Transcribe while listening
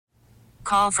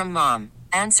Call from mom.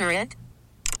 Answer it.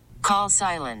 Call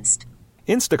silenced.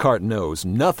 Instacart knows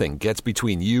nothing gets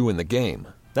between you and the game.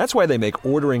 That's why they make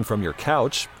ordering from your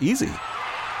couch easy.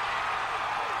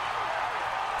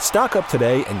 Stock up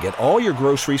today and get all your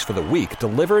groceries for the week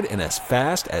delivered in as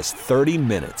fast as 30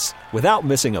 minutes without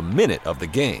missing a minute of the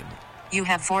game. You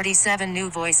have 47 new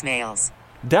voicemails.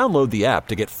 Download the app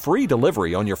to get free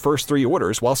delivery on your first 3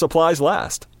 orders while supplies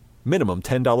last. Minimum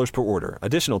 $10 per order.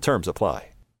 Additional terms apply.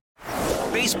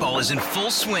 Baseball is in full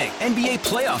swing. NBA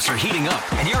playoffs are heating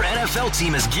up, and your NFL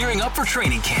team is gearing up for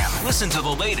training camp. Listen to the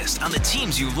latest on the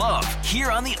teams you love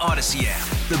here on the Odyssey app.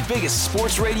 The biggest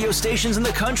sports radio stations in the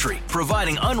country,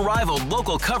 providing unrivaled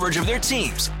local coverage of their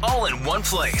teams, all in one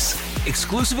place.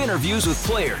 Exclusive interviews with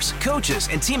players, coaches,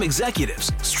 and team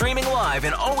executives, streaming live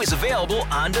and always available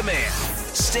on demand.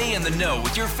 Stay in the know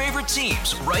with your favorite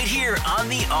teams right here on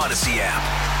the Odyssey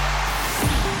app.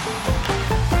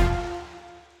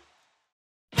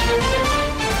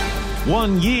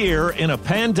 1 year in a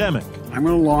pandemic. I'm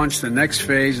going to launch the next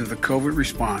phase of the COVID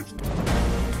response.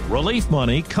 Relief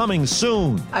money coming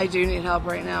soon. I do need help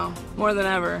right now, more than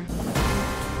ever.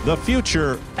 The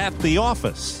future at the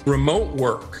office. Remote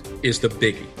work is the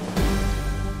biggie.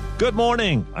 Good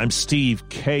morning. I'm Steve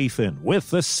Kathan with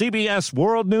the CBS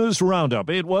World News Roundup.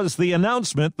 It was the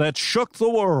announcement that shook the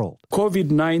world.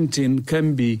 COVID-19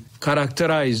 can be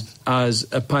characterized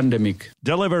as a pandemic.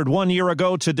 Delivered 1 year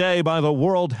ago today by the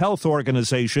World Health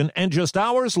Organization, and just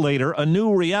hours later, a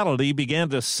new reality began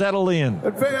to settle in.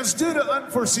 Advance, due to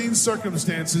unforeseen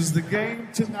circumstances, the game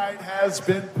tonight has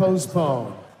been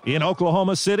postponed. In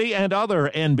Oklahoma City and other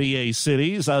NBA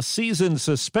cities, a season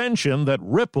suspension that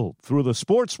rippled through the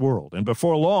sports world. And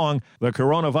before long, the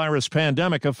coronavirus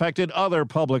pandemic affected other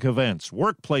public events,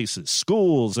 workplaces,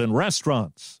 schools, and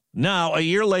restaurants. Now, a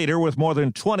year later, with more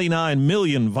than 29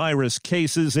 million virus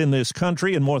cases in this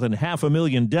country and more than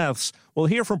 500,000 deaths, we'll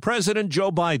hear from President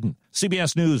Joe Biden.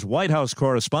 CBS News White House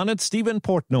correspondent Stephen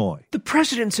Portnoy. The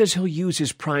president says he'll use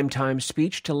his primetime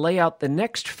speech to lay out the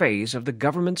next phase of the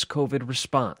government's COVID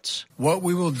response. What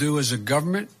we will do as a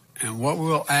government and what we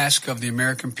will ask of the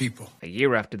American people. A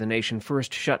year after the nation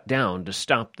first shut down to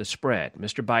stop the spread,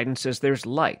 Mr. Biden says there's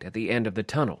light at the end of the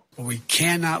tunnel. But we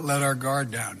cannot let our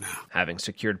guard down now. Having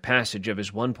secured passage of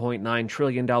his $1.9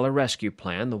 trillion rescue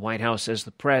plan, the White House says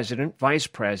the president, vice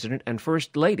president, and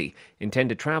first lady intend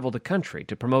to travel the country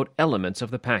to promote elements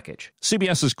of the package.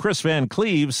 CBS's Chris Van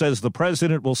Cleve says the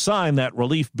president will sign that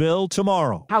relief bill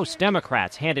tomorrow. House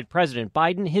Democrats handed President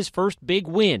Biden his first big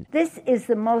win. This is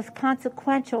the most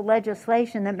consequential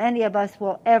legislation that many of us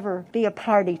will ever be a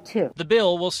party to. The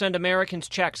bill will send Americans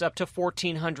checks up to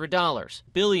 $1,400,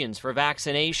 billions for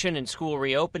vaccination and school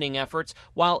reopening efforts,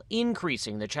 while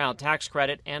increasing the child tax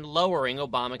credit and lowering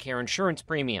Obamacare insurance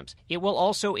premiums. It will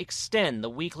also extend the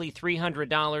weekly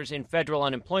 $300 in federal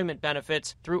unemployment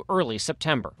benefits through early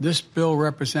September. This bill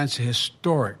represents a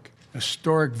historic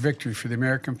victory for the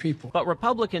American people. But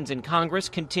Republicans in Congress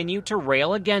continue to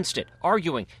rail against it,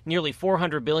 arguing nearly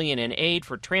 $400 billion in aid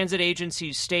for transit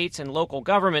agencies, states, and local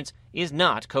governments is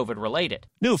not COVID-related.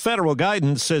 New federal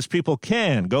guidance says people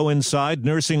can go inside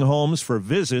nursing homes for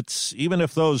visits, even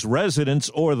if those residents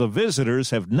or the visitors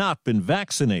have not been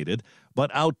vaccinated,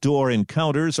 but outdoor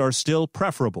encounters are still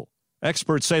preferable.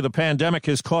 Experts say the pandemic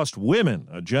has cost women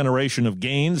a generation of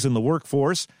gains in the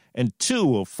workforce, and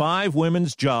 2 of 5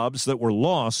 women's jobs that were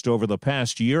lost over the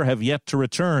past year have yet to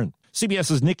return.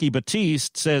 CBS's Nikki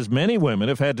Batiste says many women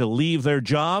have had to leave their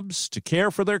jobs to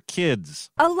care for their kids.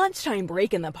 A lunchtime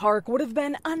break in the park would have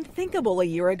been unthinkable a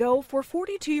year ago for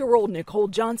 42-year-old Nicole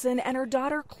Johnson and her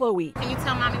daughter Chloe. Can you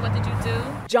tell Mommy what did you do?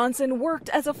 Johnson worked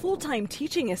as a full-time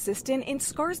teaching assistant in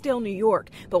Scarsdale, New York,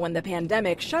 but when the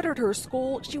pandemic shuttered her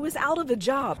school, she was out of a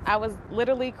job. I was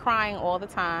literally crying all the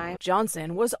time.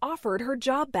 Johnson was offered her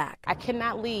job back. I could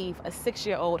not leave a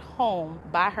 6-year-old home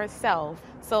by herself,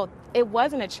 so it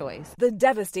wasn't a choice. The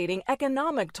devastating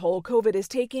economic toll COVID is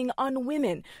taking on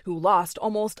women who lost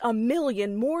almost 1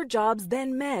 million more jobs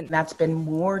than men. That's been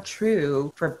more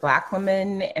true for Black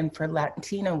women and for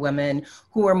Latina women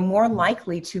who are more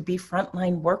likely to be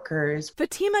frontline workers.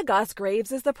 Fatima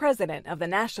Gosgraves is the president of the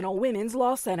National Women's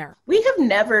Law Center. We have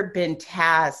never been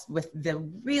tasked with the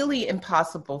really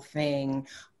impossible thing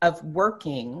of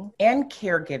working and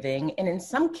caregiving, and in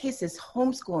some cases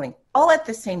homeschooling, all at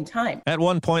the same time. At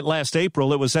one point last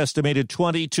April, it was estimated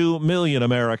 22 million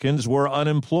Americans were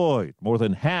unemployed. More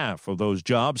than half of those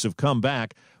jobs have come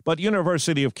back, But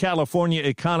University of California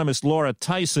economist Laura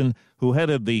Tyson, who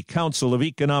headed the Council of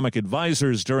Economic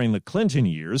Advisors during the Clinton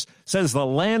years, says the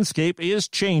landscape is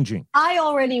changing. I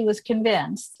already was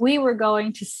convinced we were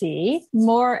going to see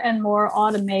more and more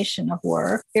automation of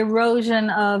work,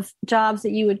 erosion of jobs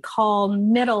that you would call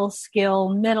middle skill,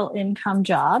 middle income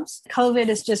jobs. COVID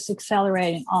is just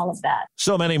accelerating all of that.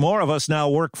 So many more of us now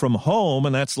work from home,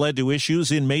 and that's led to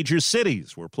issues in major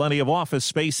cities where plenty of office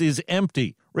space is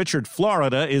empty. Richard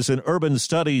Florida is an urban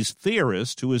studies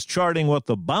theorist who is charting what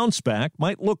the bounce back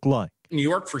might look like. New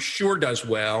York for sure does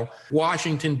well.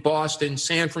 Washington, Boston,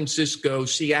 San Francisco,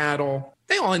 Seattle,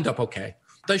 they all end up okay.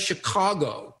 Does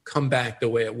Chicago come back the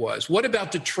way it was? What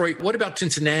about Detroit? What about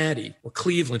Cincinnati or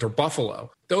Cleveland or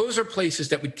Buffalo? Those are places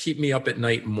that would keep me up at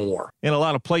night more. In a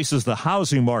lot of places, the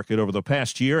housing market over the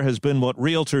past year has been what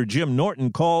realtor Jim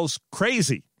Norton calls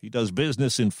crazy. He does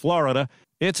business in Florida.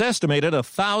 It's estimated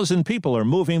 1,000 people are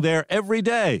moving there every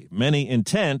day, many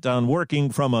intent on working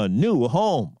from a new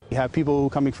home. You have people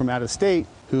coming from out of state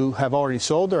who have already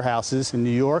sold their houses in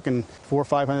New York and $400,000 or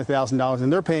 $500,000,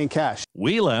 and they're paying cash.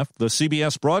 We left the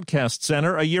CBS Broadcast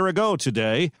Center a year ago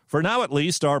today. For now, at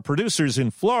least, our producer's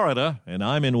in Florida, and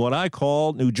I'm in what I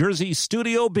call New Jersey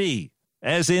Studio B,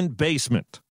 as in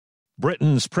basement.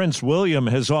 Britain's Prince William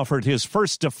has offered his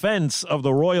first defense of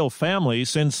the royal family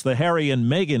since the Harry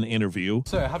and Meghan interview.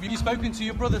 Sir, have you spoken to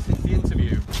your brother since the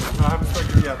interview? No, I haven't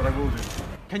spoken yet, but I will do.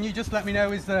 Can you just let me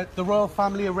know, is the royal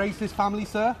family a racist family,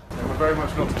 sir? Yeah, we're very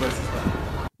much not a racist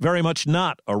family. Very much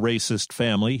not a racist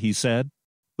family, he said.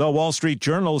 The Wall Street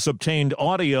Journal's obtained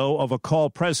audio of a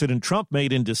call President Trump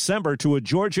made in December to a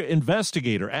Georgia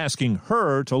investigator asking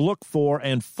her to look for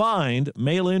and find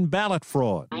mail-in ballot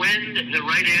fraud. When the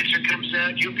right answer comes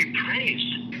out, you'll be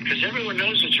praised, because everyone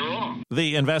knows it's wrong.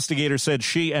 The investigator said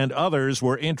she and others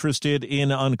were interested in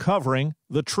uncovering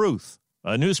the truth.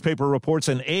 A newspaper reports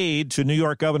an aide to New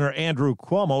York Governor Andrew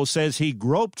Cuomo says he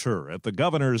groped her at the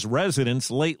governor's residence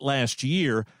late last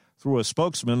year. Through a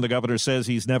spokesman, the governor says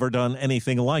he's never done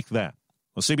anything like that.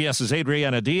 Well, CBS's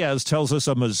Adriana Diaz tells us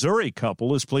a Missouri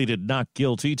couple has pleaded not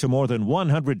guilty to more than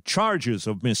 100 charges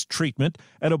of mistreatment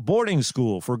at a boarding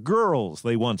school for girls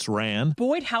they once ran.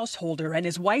 Boyd Householder and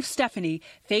his wife Stephanie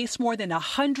face more than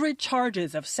 100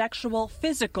 charges of sexual,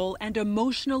 physical, and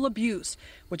emotional abuse,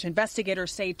 which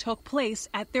investigators say took place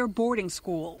at their boarding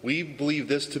school. We believe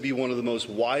this to be one of the most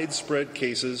widespread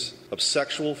cases of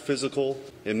sexual, physical,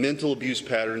 and mental abuse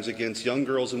patterns against young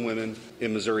girls and women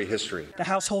in Missouri history. The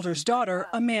householder's daughter,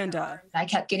 Amanda. I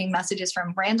kept getting messages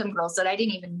from random girls that I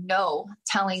didn't even know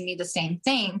telling me the same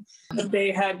thing. That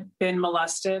they had been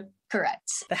molested?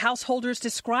 Correct. The householders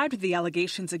described the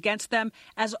allegations against them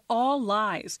as all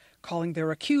lies, calling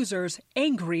their accusers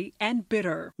angry and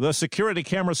bitter. The security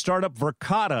camera startup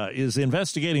Verkada is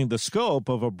investigating the scope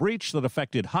of a breach that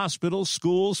affected hospitals,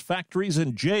 schools, factories,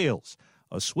 and jails.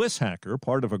 A Swiss hacker,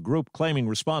 part of a group claiming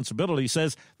responsibility,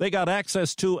 says they got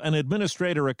access to an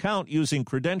administrator account using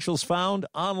credentials found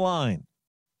online.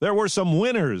 There were some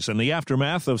winners in the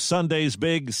aftermath of Sunday's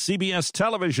big CBS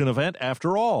television event,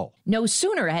 after all. No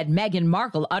sooner had Meghan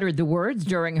Markle uttered the words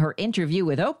during her interview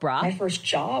with Oprah. My first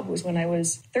job was when I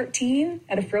was 13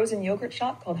 at a frozen yogurt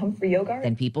shop called Humphrey Yogurt.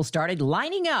 Then people started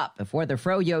lining up before the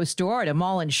Froyo store at a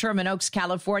mall in Sherman Oaks,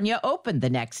 California, opened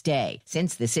the next day.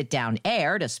 Since the sit-down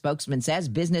aired, a spokesman says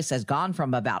business has gone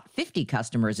from about 50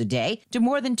 customers a day to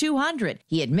more than 200.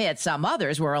 He admits some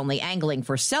others were only angling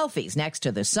for selfies next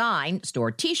to the sign. Store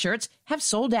T-shirts have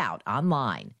sold out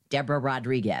online. Deborah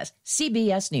Rodriguez,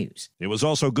 CBS News. It was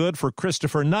also good for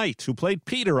Christopher Knight, who played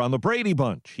Peter on the Brady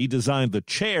Bunch. He designed the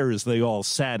chairs they all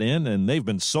sat in, and they've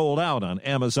been sold out on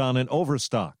Amazon and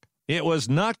Overstock. It was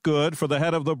not good for the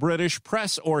head of the British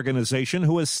press organization,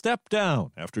 who has stepped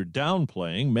down after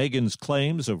downplaying Meghan's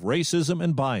claims of racism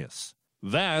and bias.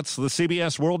 That's the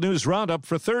CBS World News Roundup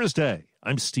for Thursday.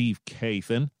 I'm Steve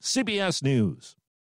Kathan, CBS News.